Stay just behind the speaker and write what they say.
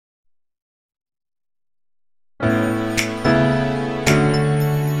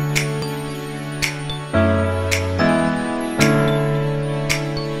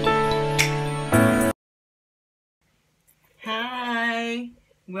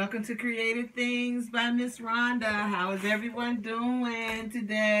Welcome to Creative Things by Miss Rhonda. How is everyone doing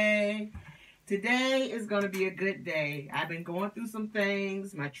today? Today is going to be a good day. I've been going through some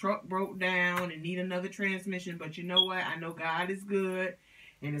things. My truck broke down and need another transmission. But you know what? I know God is good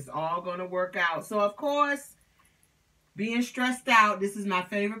and it's all going to work out. So, of course, being stressed out, this is my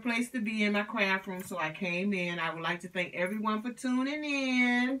favorite place to be in my craft room. So I came in. I would like to thank everyone for tuning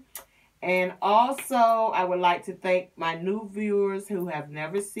in. And also, I would like to thank my new viewers who have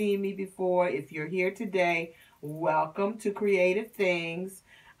never seen me before. If you're here today, welcome to Creative Things.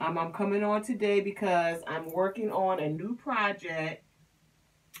 I'm coming on today because I'm working on a new project.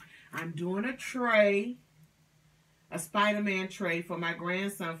 I'm doing a tray, a Spider-Man tray for my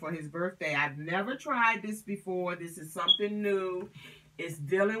grandson for his birthday. I've never tried this before. This is something new. It's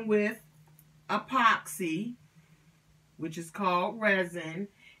dealing with epoxy, which is called resin.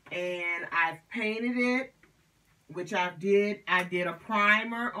 And I've painted it, which I did a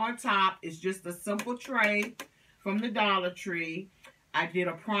primer on top. It's just a simple tray from the Dollar Tree. I did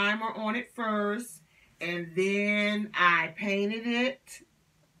a primer on it first, and then I painted it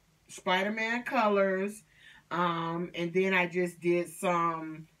Spider-Man colors, and then I just did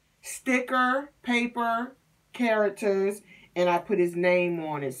some sticker paper characters, and I put his name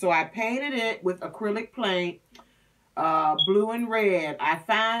on it. So I painted it with acrylic paint, blue and red. I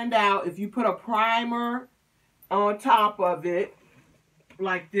find out if you put a primer on top of it,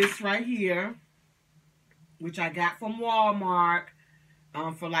 like this right here, which I got from Walmart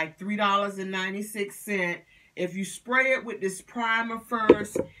for like $3.96. If you spray it with this primer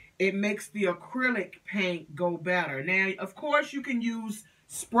first, it makes the acrylic paint go better. Now, of course, you can use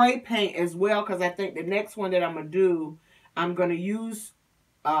spray paint as well, because I think the next one that I'm going to do, I'm going to use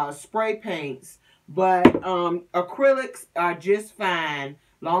spray paints. But acrylics are just fine.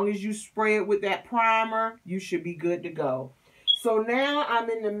 Long as you spray it with that primer, you should be good to go. So now I'm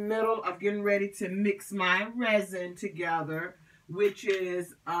in the middle of getting ready to mix my resin together, which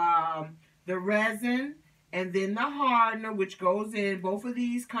is the resin and then the hardener, which goes in. Both of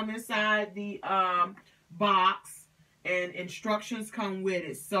these come inside the box, and instructions come with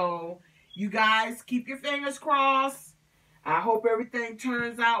it. So you guys keep your fingers crossed. I hope everything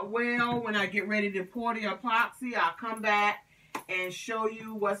turns out well. When I get ready to pour the epoxy, I'll come back and show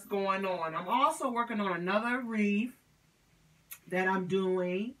you what's going on. I'm also working on another wreath that I'm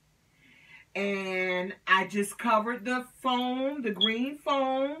doing. And I just covered the foam, the green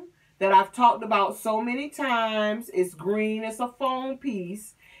foam that I've talked about so many times. It's green, it's a foam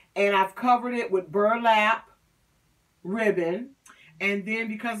piece. And I've covered it with burlap ribbon. And then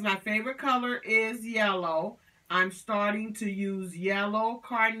because my favorite color is yellow, I'm starting to use yellow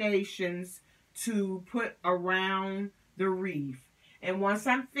carnations to put around the wreath. And once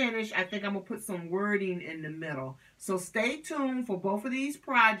I'm finished, I think I'm going to put some wording in the middle. So stay tuned for both of these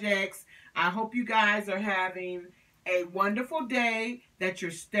projects. I hope you guys are having a wonderful day, that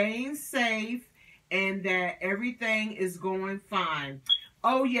you're staying safe, and that everything is going fine.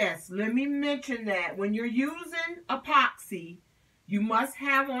 Oh yes, let me mention that when you're using epoxy, you must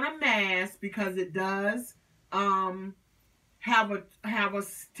have on a mask, because it does have a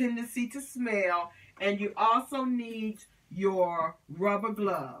tendency to smell, and you also need your rubber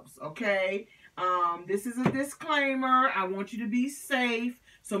gloves. Okay, this is a disclaimer. I want you to be safe,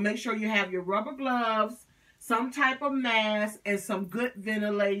 so make sure you have your rubber gloves, some type of mask, and some good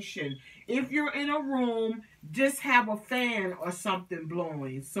ventilation. If you're in a room, just have a fan or something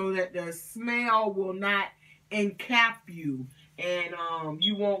blowing so that the smell will not encap you, and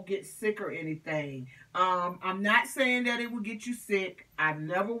you won't get sick or anything. I'm not saying that it will get you sick. I've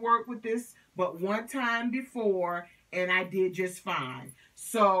never worked with this but one time before, and I did just fine.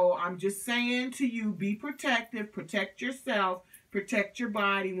 So I'm just saying to you, be protective, protect yourself, protect your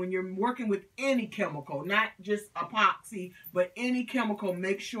body when you're working with any chemical, not just epoxy, but any chemical.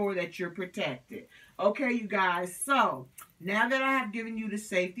 Make sure that you're protected. Okay, you guys, so now that I have given you the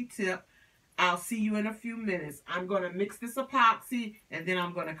safety tip, I'll see you in a few minutes. I'm going to mix this epoxy, and then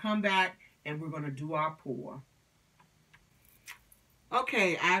I'm going to come back and we're going to do our pour.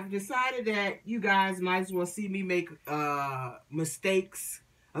 Okay, I've decided that you guys might as well see me make mistakes.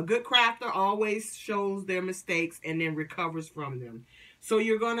 A good crafter always shows their mistakes and then recovers from them. So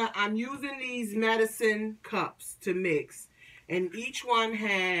I'm using these medicine cups to mix, and each one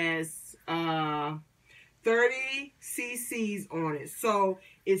has 30 cc's on it. So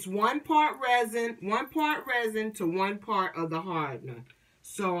it's 1 part resin to 1 part of the hardener.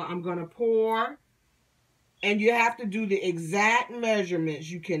 So I'm going to pour, and you have to do the exact measurements.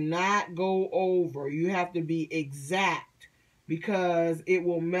 You cannot go over. You have to be exact, because it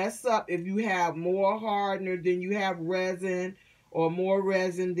will mess up if you have more hardener than you have resin, or more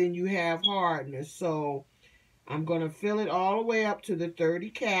resin than you have hardness. So I'm going to fill it all the way up to the 30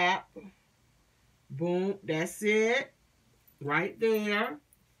 cap. Boom, that's it. Right there.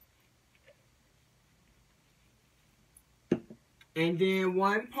 And then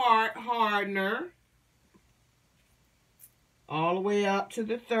 1 part hardener. All the way up to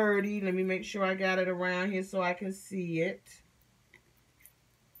the 30. Let me make sure I got it around here so I can see it.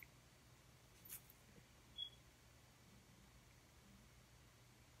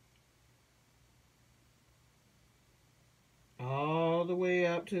 All the way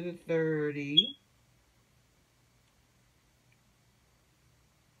up to the 30.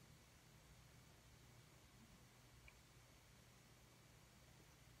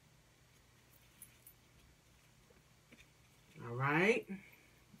 All right.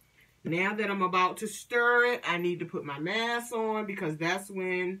 Now that I'm about to stir it, I need to put my mask on because that's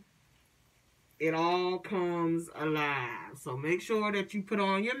when it all comes alive. So make sure that you put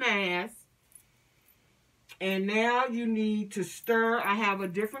on your mask. And now you need to stir. I have a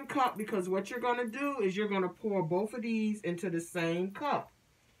different cup because what you're going to do is you're going to pour both of these into the same cup.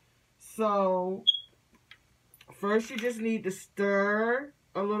 So first you just need to stir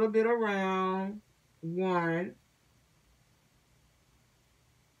a little bit around. 1.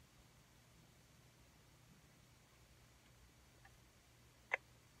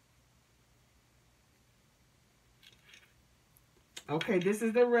 Okay, this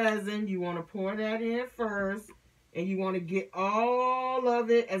is the resin. You want to pour that in first. And you want to get all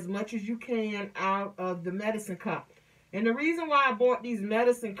of it, as much as you can, out of the medicine cup. And the reason why I bought these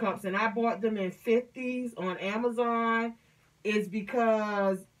medicine cups, and I bought them in 50s on Amazon, is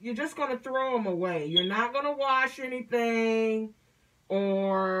because you're just going to throw them away. You're not going to wash anything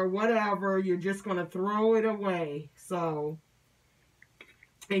or whatever. You're just going to throw it away. So,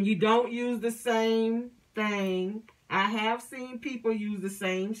 and you don't use the same thing. I have seen people use the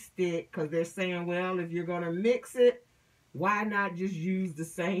same stick because they're saying, well, if you're going to mix it, why not just use the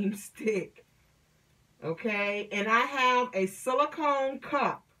same stick? Okay, and I have a silicone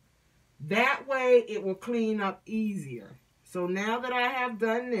cup. That way it will clean up easier. So now that I have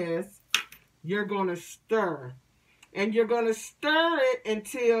done this, you're going to stir. And you're going to stir it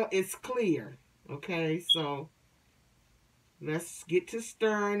until it's clear. Okay, so let's get to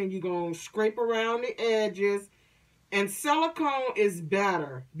stirring, and you're going to scrape around the edges. And silicone is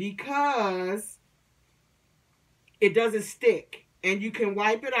better because it doesn't stick. And you can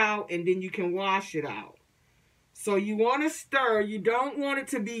wipe it out and then you can wash it out. So you want to stir. You don't want it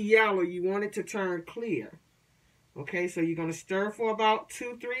to be yellow. You want it to turn clear. Okay, so you're going to stir for about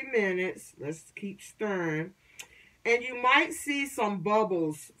 2-3 minutes. Let's keep stirring. And you might see some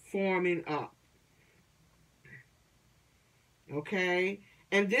bubbles forming up. Okay.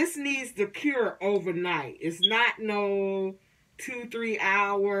 And this needs to cure overnight. It's not no 2-3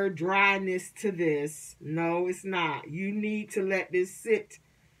 hour dryness to this. No, it's not. You need to let this sit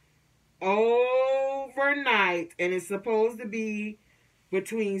overnight. And it's supposed to be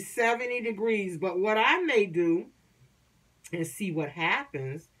between 70 degrees. But what I may do, and see what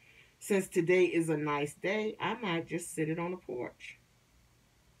happens, since today is a nice day, I might just sit it on the porch.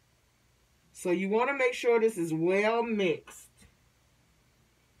 So you want to make sure this is well mixed.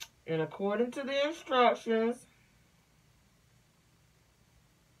 And according to the instructions,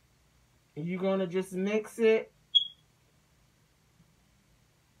 you're going to just mix it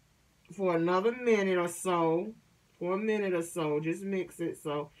for another minute or so. For a minute or so, just mix it.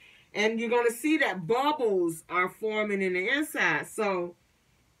 So, and you're going to see that bubbles are forming in the inside. So,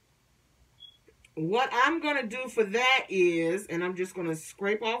 what I'm going to do for that is, and I'm just going to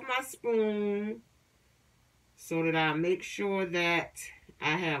scrape off my spoon so that I make sure that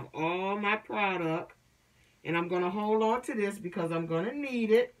I have all my product, and I'm going to hold on to this because I'm going to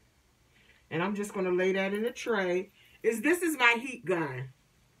need it, and I'm just going to lay that in the tray. This is my heat gun,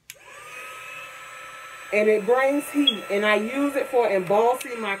 and it brings heat, and I use it for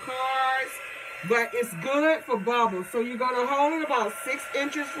embossing my cards, but it's good for bubbles. So you're going to hold it about 6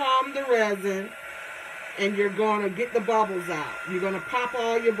 inches from the resin, and you're going to get the bubbles out. You're going to pop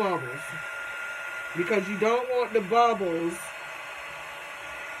all your bubbles because you don't want the bubbles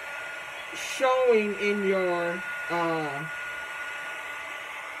showing in your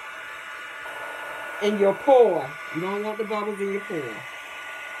pour. You don't want the bubbles in your pour.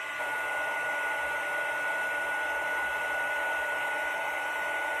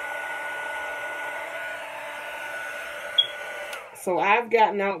 So I've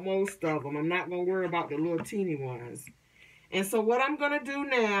gotten out most of them. I'm not going to worry about the little teeny ones. And so what I'm going to do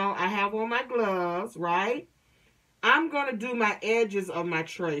now, I have on my gloves, right? I'm going to do my edges of my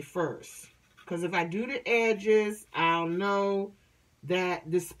tray first. Because if I do the edges, I'll know that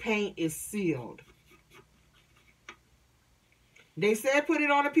this paint is sealed. They said put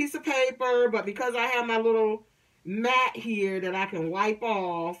it on a piece of paper, but because I have my little mat here that I can wipe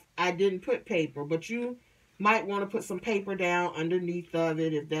off, I didn't put paper. But you might want to put some paper down underneath of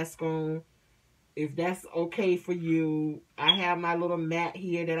it if that's okay for you. I have my little mat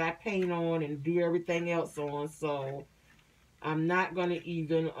here that I paint on and do everything else on, so I'm not going to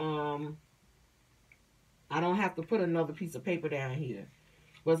even, I don't have to put another piece of paper down here.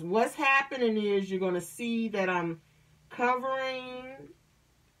 But what's happening is you're going to see that I'm covering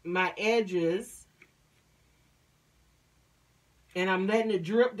my edges and I'm letting it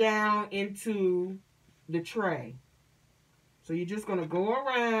drip down into the tray. So you're just going to go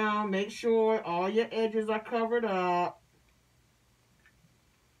around, make sure all your edges are covered up.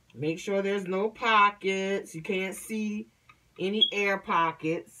 Make sure there's no pockets. You can't see any air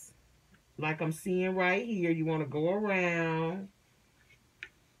pockets like I'm seeing right here. You want to go around.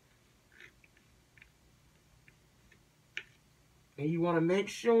 And you want to make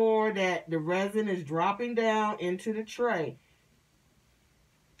sure that the resin is dropping down into the tray.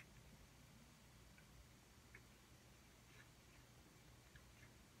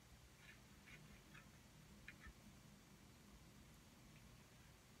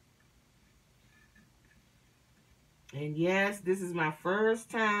 And yes, this is my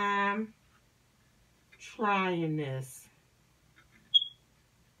first time trying this.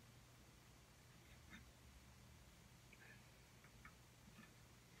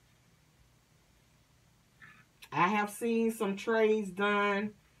 I have seen some trays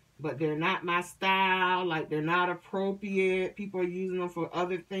done, but they're not my style. Like, they're not appropriate. People are using them for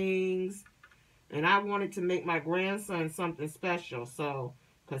other things. And I wanted to make my grandson something special. So,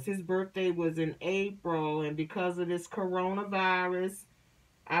 because his birthday was in April, and because of this coronavirus,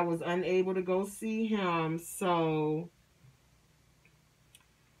 I was unable to go see him. So,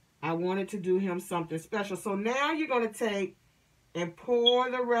 I wanted to do him something special. So, now you're going to take and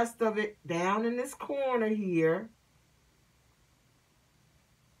pour the rest of it down in this corner here.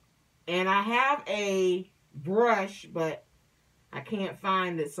 And I have a brush, but I can't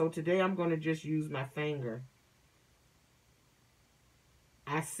find it. So today I'm going to just use my finger.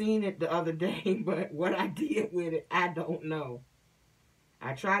 I seen it the other day, but what I did with it, I don't know.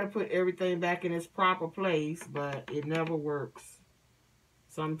 I try to put everything back in its proper place, but it never works.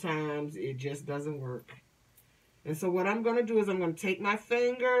 Sometimes it just doesn't work. And so what I'm going to do is I'm going to take my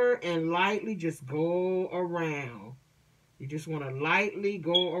finger and lightly just go around. You just want to lightly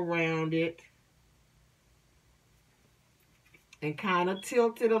go around it. And kind of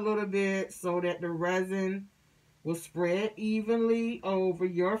tilt it a little bit so that the resin will spread evenly over.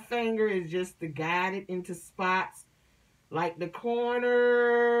 Your finger is just to guide it into spots like the corners.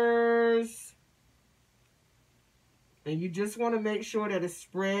 And you just want to make sure that it's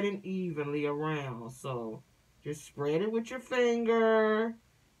spreading evenly around. So just spread it with your finger.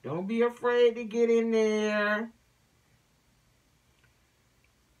 Don't be afraid to get in there.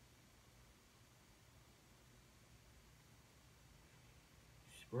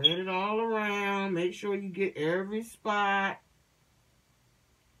 Spread it all around. Make sure you get every spot.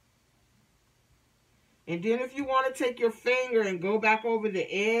 And then if you want to take your finger and go back over the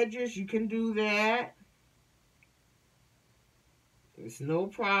edges, you can do that. It's no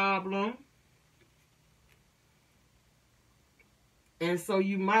problem. And so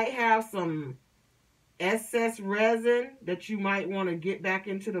you might have some excess resin that you might want to get back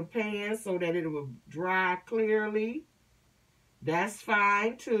into the pan so that it will dry clearly. That's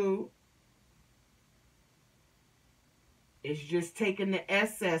fine too. It's just taking the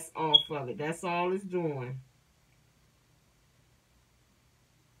excess off of it. That's all it's doing.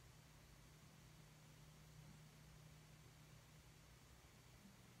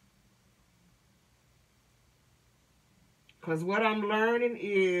 Because what I'm learning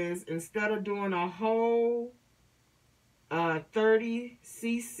is instead of doing a whole 30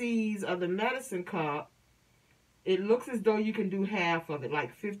 cc's of the medicine cup, it looks as though you can do half of it,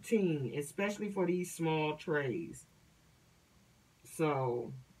 like 15, especially for these small trays.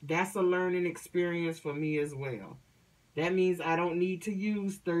 So that's a learning experience for me as well. That means I don't need to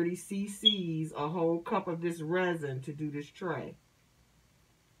use 30 cc's, a whole cup of this resin to do this tray.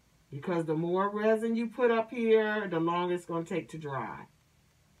 Because the more resin you put up here, the longer it's going to take to dry.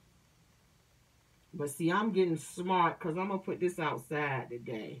 But see, I'm getting smart because I'm going to put this outside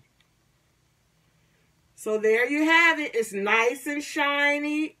today. So there you have it. It's nice and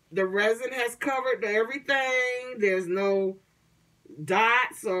shiny. The resin has covered everything. There's no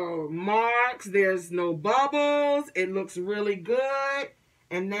dots or marks. There's no bubbles. It looks really good.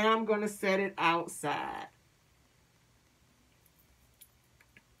 And now I'm going to set it outside.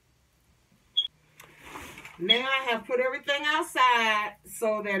 Now I have put everything outside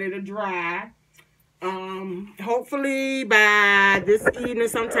so that it'll dry. Hopefully by this evening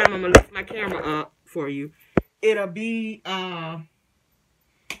sometime, I'm gonna lift my camera up for you. It'll be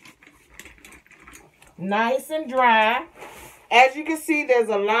nice and dry. As you can see, there's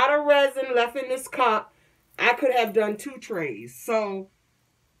a lot of resin left in this cup. I could have done 2 trays. So,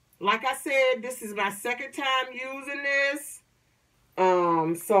 like I said, this is my second time using this.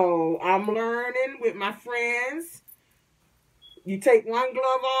 So I'm learning with my friends. You take one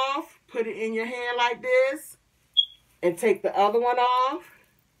glove off, put it in your hand like this, and take the other one off.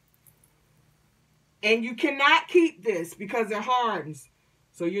 And you cannot keep this because it hardens.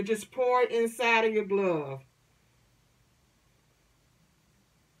 So you just pour it inside of your glove.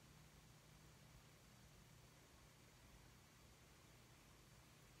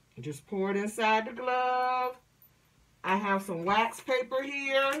 Just pour it inside the glove. I have some wax paper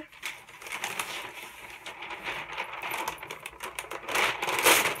here.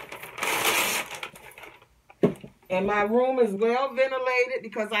 And my room is well ventilated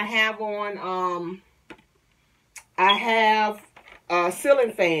because I have on,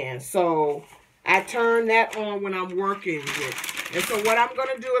 ceiling fans. So I turn that on when I'm working with. And so what I'm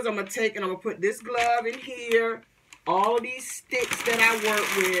going to do is I'm going to take and I'm going to put this glove in here. All of these sticks that I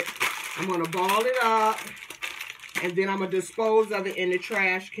work with, I'm going to ball it up. And then I'm going to dispose of it in the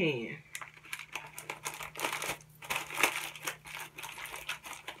trash can.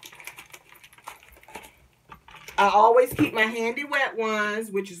 I always keep my handy wet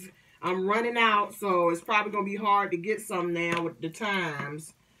ones, which is, I'm running out, so it's probably going to be hard to get some now with the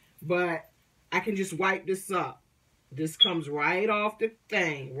times. But I can just wipe this up. This comes right off the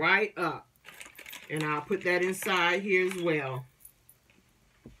thing, right up. And I'll put that inside here as well.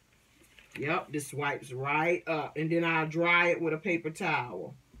 Yep, this wipes right up. And then I'll dry it with a paper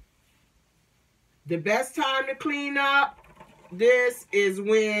towel. The best time to clean up this is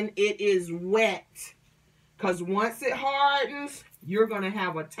when it is wet. Because once it hardens, you're going to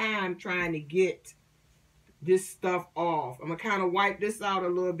have a time trying to get this stuff off. I'm going to kind of wipe this out a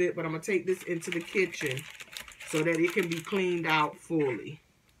little bit, but I'm going to take this into the kitchen so that it can be cleaned out fully.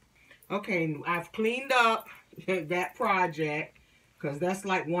 Okay, I've cleaned up that project because that's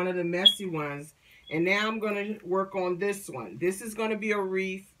like one of the messy ones. And now I'm going to work on this one. This is going to be a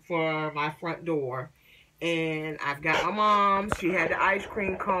wreath for my front door. And I've got my mom. She had the ice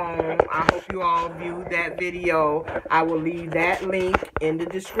cream cone. I hope you all viewed that video. I will leave that link in the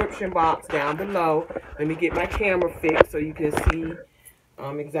description box down below. Let me get my camera fixed so you can see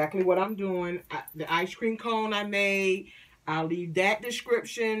exactly what I'm doing. The ice cream cone I made, I'll leave that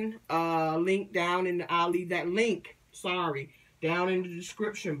description link down in the, I'll leave that link, sorry, down in the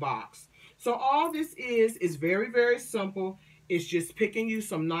description box. So all this is very, very simple. It's just picking you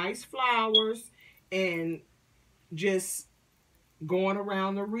some nice flowers and just going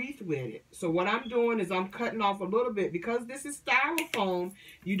around the wreath with it. So what I'm doing is I'm cutting off a little bit. Because this is styrofoam,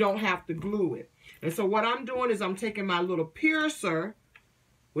 you don't have to glue it. And so what I'm doing is I'm taking my little piercer,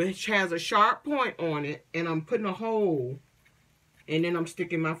 which has a sharp point on it, and I'm putting a hole, and then I'm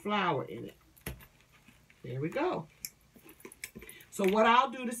sticking my flower in it. There we go. So what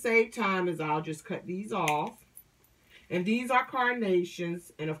I'll do to save time is I'll just cut these off. And these are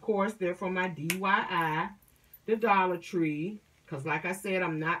carnations. And of course, they're from my DIY, the Dollar Tree. Because like I said,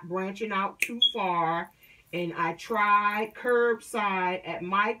 I'm not branching out too far. And I tried curbside at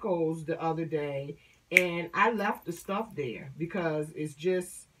Micheals the other day. And I left the stuff there. Because it's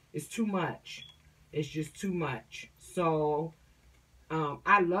too much. It's just too much. So,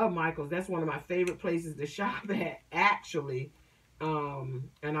 I love Micheals. That's one of my favorite places to shop at, actually. And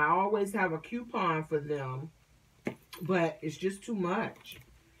I always have a coupon for them. But it's just too much.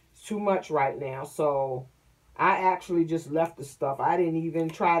 It's too much right now. So I actually just left the stuff. I didn't even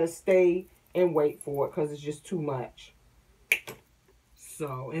try to stay and wait for it because it's just too much.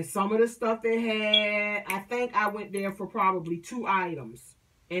 So, and some of the stuff they had, I think I went there for probably 2 items.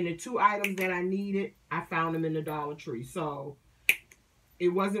 And the 2 items that I needed, I found them in the Dollar Tree. So it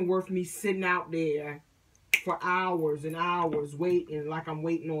wasn't worth me sitting out there for hours and hours waiting like I'm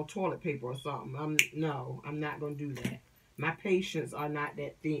waiting on toilet paper or something. No, I'm not going to do that. My patience are not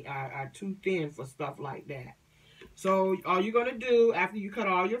that thin, are too thin for stuff like that. So all you're going to do after you cut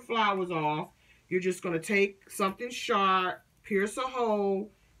all your flowers off, you're just going to take something sharp, pierce a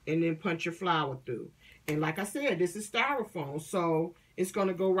hole, and then punch your flower through. And like I said, this is styrofoam, so it's going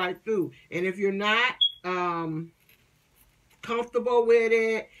to go right through. And if you're not comfortable with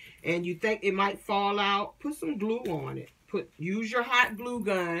it, and you think it might fall out, put some glue on it. Use your hot glue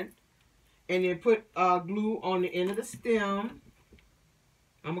gun, and then put glue on the end of the stem.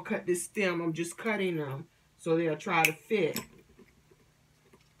 I'm going to cut this stem. I'm just cutting them so they'll try to fit.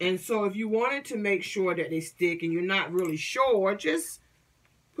 And so if you wanted to make sure that they stick and you're not really sure, just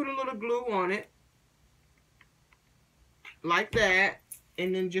put a little glue on it like that,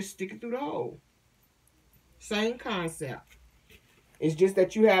 and then just stick it through the hole. Same concept. It's just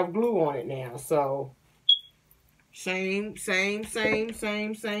that you have glue on it now. So same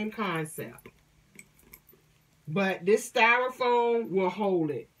concept. But this styrofoam will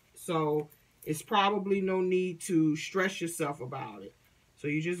hold it. So it's probably no need to stress yourself about it. So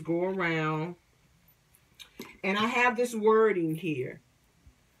you just go around. And I have this wording here.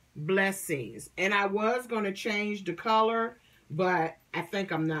 Blessings. And I was going to change the color, but I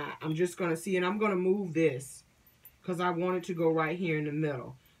think I'm not. I'm just going to see, and I'm going to move this because I want it to go right here in the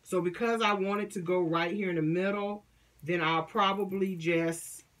middle. So because I want it to go right here in the middle, then I'll probably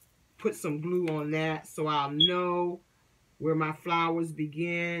just put some glue on that so I'll know where my flowers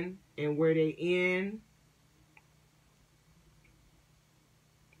begin and where they end.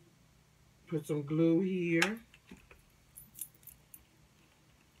 Put some glue here.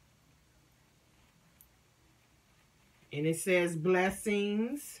 And it says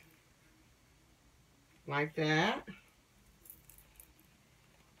blessings, like that.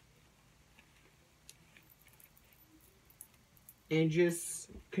 And just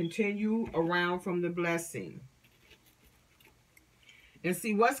continue around from the blessing. And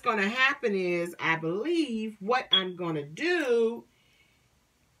see, what's going to happen is, I believe what I'm going to do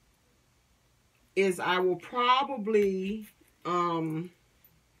is I will probably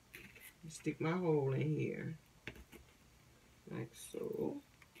stick my hole in here. Like so.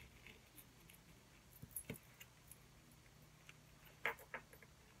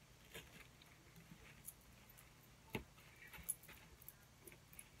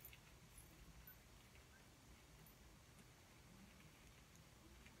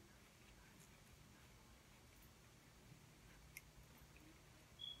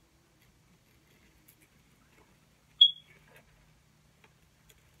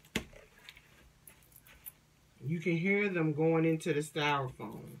 You can hear them going into the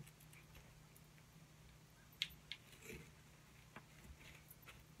styrofoam.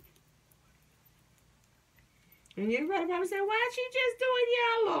 And everybody probably say, why is she just doing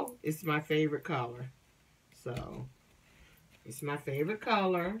yellow? It's my favorite color. So, it's my favorite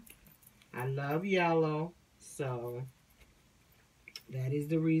color. I love yellow. So, that is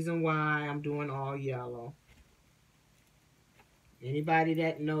the reason why I'm doing all yellow. Anybody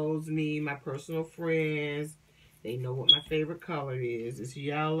that knows me, my personal friends, they know what my favorite color is. It's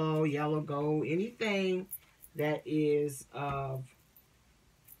yellow, yellow gold, anything that is of...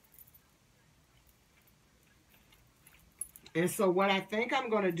 And so what I think I'm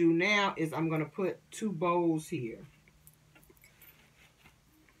going to do now is I'm going to put 2 bows here.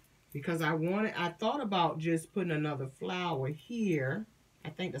 Because I thought about just putting another flower here. I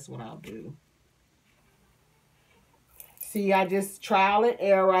think that's what I'll do. See, I just trial and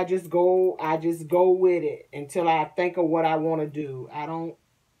error. I just go with it until I think of what I want to do.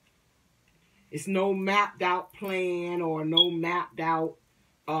 It's no mapped out plan or no mapped out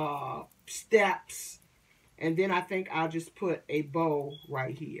steps. And then I think I'll just put a bow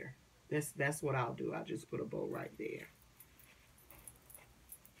right here. That's what I'll do. I'll just put a bow right there.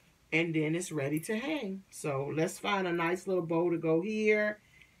 And then it's ready to hang. So let's find a nice little bow to go here.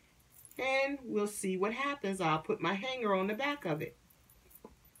 And we'll see what happens. I'll put my hanger on the back of it.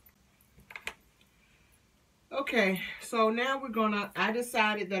 Okay, so now I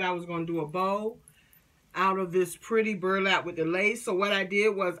decided that I was gonna do a bow out of this pretty burlap with the lace. So what I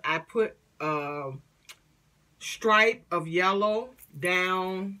did was I put a stripe of yellow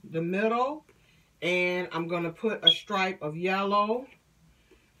down the middle. And I'm gonna put a stripe of yellow.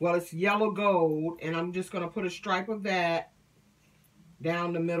 Well, it's yellow gold. And I'm just gonna put a stripe of that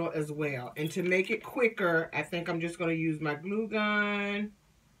down the middle as well. And to make it quicker, I think I'm just going to use my glue gun.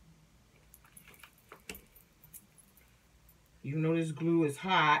 Even though this glue is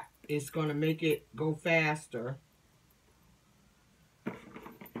hot, it's going to make it go faster.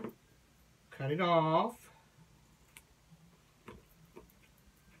 Cut it off.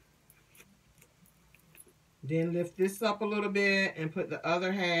 Then lift this up a little bit and put the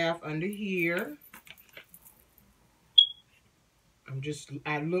other half under here.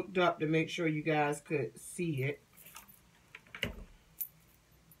 I looked up to make sure you guys could see it.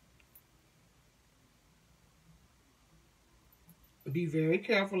 Be very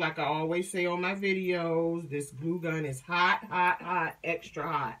careful, like I always say on my videos. This glue gun is hot, hot, hot, extra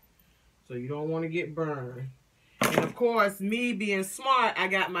hot. So you don't want to get burned. And of course, me being smart, I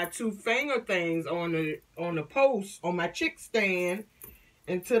got my 2 finger things on the post on my chick stand.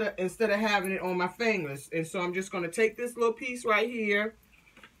 instead of having it on my fingers. And so I'm just going to take this little piece right here,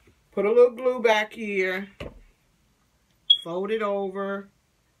 put a little glue back here, fold it over,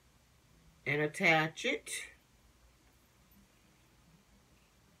 and attach it.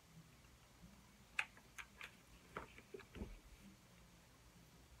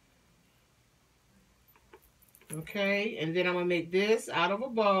 Okay, and then I'm going to make this out of a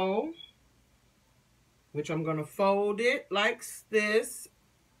bow, which I'm going to fold it like this,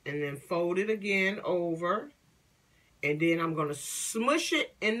 and then fold it again over, and then I'm going to smush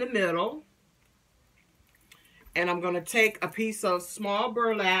it in the middle, and I'm going to take a piece of small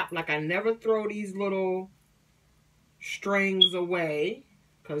burlap. Like, I never throw these little strings away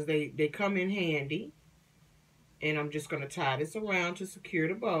because they come in handy, and I'm just going to tie this around to secure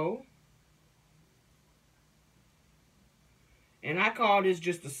the bow. And I call this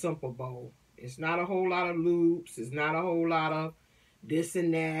just a simple bow. It's not a whole lot of loops. It's not a whole lot of this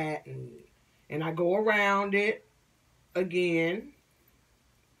and that. And I go around it again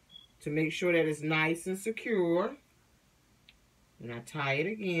to make sure that it's nice and secure. And I tie it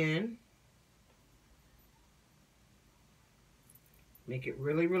again. Make it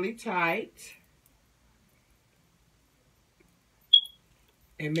really, really tight.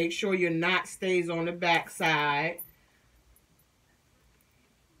 And make sure your knot stays on the back side.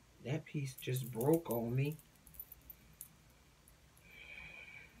 That piece just broke on me.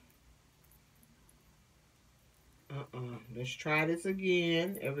 Let's try this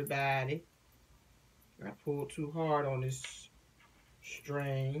again, everybody. I pulled too hard on this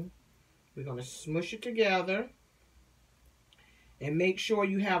string. We're going to smush it together. And make sure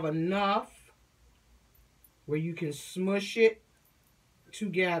you have enough where you can smush it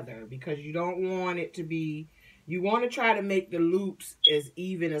together, because you don't want it to be... You want to try to make the loops as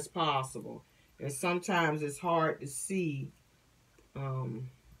even as possible. And sometimes it's hard to see when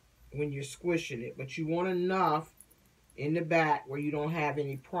you're squishing it. But you want enough in the back where you don't have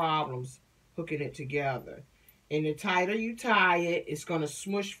any problems hooking it together. And the tighter you tie it, it's going to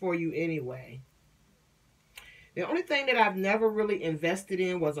smush for you anyway. The only thing that I've never really invested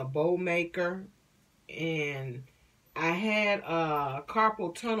in was a bow maker. And I had a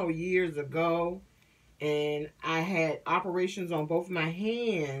carpal tunnel years ago. And I had operations on both my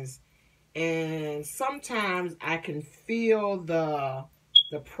hands, and sometimes I can feel the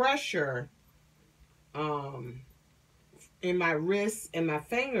pressure in my wrists and my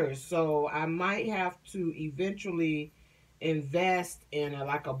fingers. So I might have to eventually invest in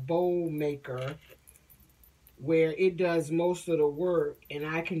like a bow maker where it does most of the work and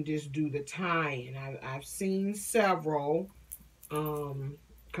I can just do the tying. I've seen several.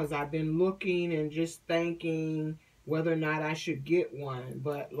 Because I've been looking and just thinking whether or not I should get one.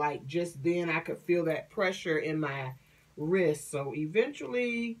 But like just then I could feel that pressure in my wrist. So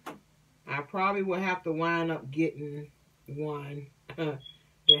eventually I probably will have to wind up getting one to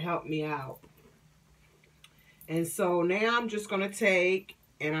help me out. And so now I'm just going to take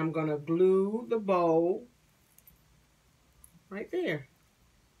and I'm going to glue the bow right there.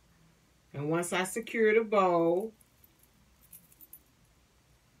 And once I secure the bow,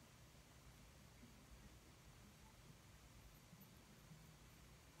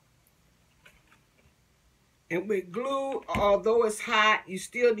 and with glue, although it's hot, you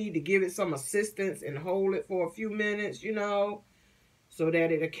still need to give it some assistance and hold it for a few minutes, you know, so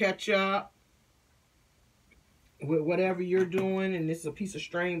that it'll catch up with whatever you're doing. And this is a piece of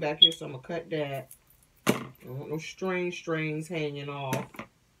string back here, so I'm going to cut that. I don't want no strings hanging off.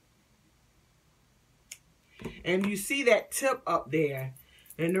 And you see that tip up there.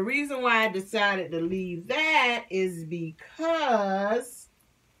 And the reason why I decided to leave that is because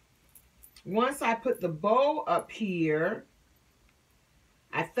once I put the bow up here,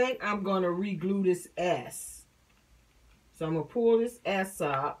 I think I'm going to re-glue this S. So I'm going to pull this S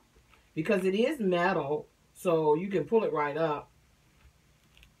up because it is metal, so you can pull it right up.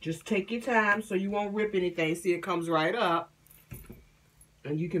 Just take your time so you won't rip anything. See, it comes right up.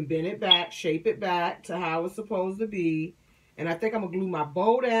 And you can bend it back, shape it back to how it's supposed to be. And I think I'm going to glue my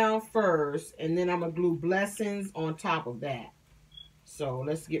bow down first, and then I'm going to glue blessings on top of that. So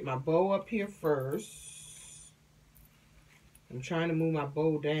let's get my bow up here first. I'm trying to move my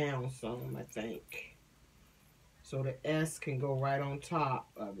bow down some, I think, so the S can go right on top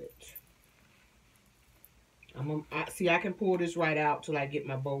of it. See, I can pull this right out till I get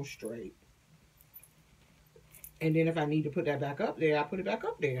my bow straight. And then if I need to put that back up there, I put it back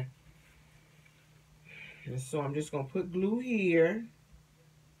up there. And so I'm just going to put glue here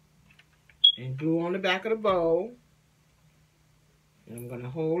and glue on the back of the bow. And I'm going to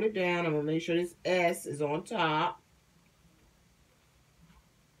hold it down. I'm going to make sure this S is on top.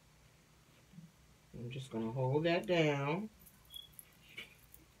 just going to hold that down.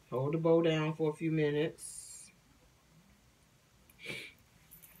 Hold the bow down for a few minutes.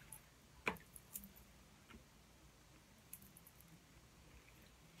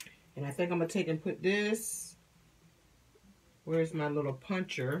 And I think I'm going to take and put this. Where's my little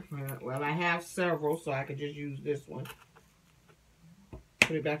puncher? Well, I have several, so I could just use this one.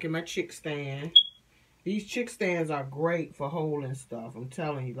 Put it back in my chick stand. These chick stands are great for holding stuff. I'm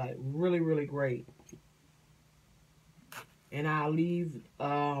telling you, like, really, really great. And I'll leave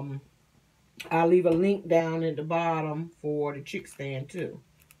a link down at the bottom for the chick stand too.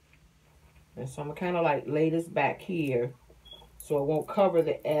 And so I'm gonna kind of like lay this back here so it won't cover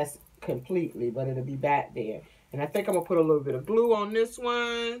the S completely, but it'll be back there. And I think I'm gonna put a little bit of glue on this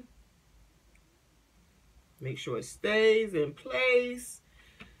one. Make sure it stays in place.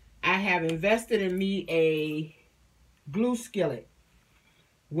 I have invested in me a glue skillet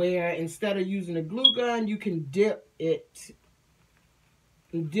where instead of using a glue gun, you can dip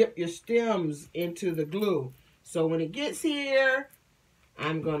your stems into the glue. So when it gets here,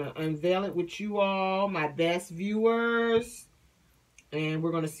 I'm going to unveil it with you all, my best viewers, and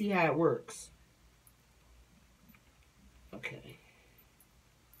we're going to see how it works. Okay.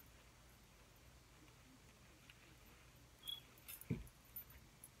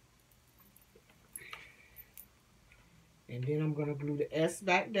 And then I'm going to glue the S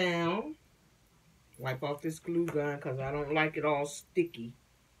back down. Wipe off this glue gun because I don't like it all sticky.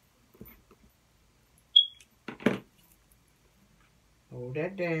 Hold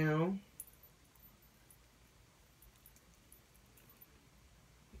that down.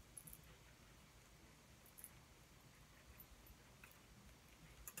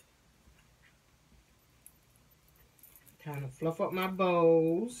 Kind of fluff up my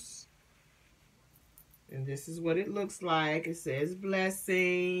bows. And this is what it looks like. It says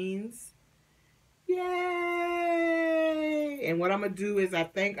blessings. Yay! And what I'm going to do is I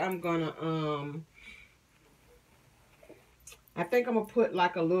think I'm going to put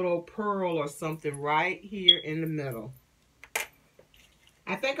like a little pearl or something right here in the middle.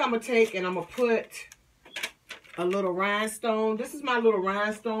 I think I'm going to take and I'm going to put a little rhinestone. This is my little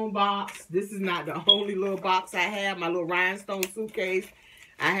rhinestone box. This is not the only little box I have. My little rhinestone suitcase.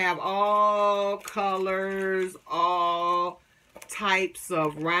 I have all colors, all types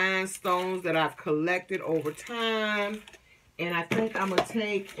of rhinestones that I've collected over time. And I think I'm going to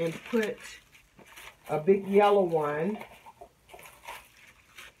take and put a big yellow one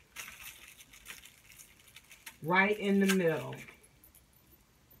right in the middle.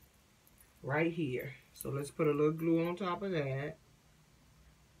 Right here. So let's put a little glue on top of that.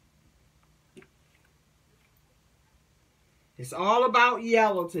 It's all about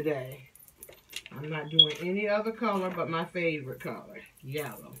yellow today. I'm not doing any other color but my favorite color,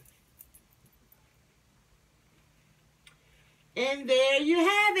 yellow. And there you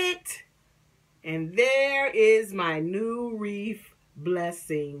have it. And there is my new wreath,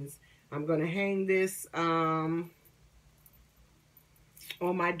 blessings. I'm going to hang this on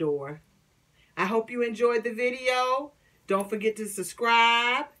my door. I hope you enjoyed the video. Don't forget to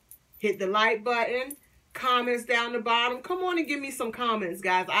subscribe. Hit the like button. Comments down the bottom. Come on and give me some comments,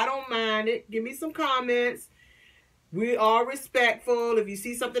 guys. I don't mind it. Give me some comments. We are respectful. If you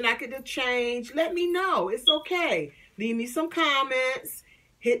see something I could change, let me know. It's okay. Leave me some comments.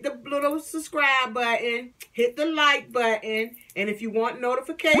 Hit the little subscribe button. Hit the like button. And if you want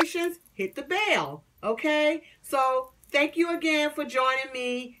notifications, hit the bell. Okay? So, thank you again for joining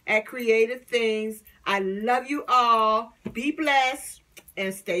me at Creative Things. I love you all. Be blessed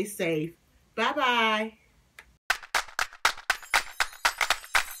and stay safe. Bye-bye.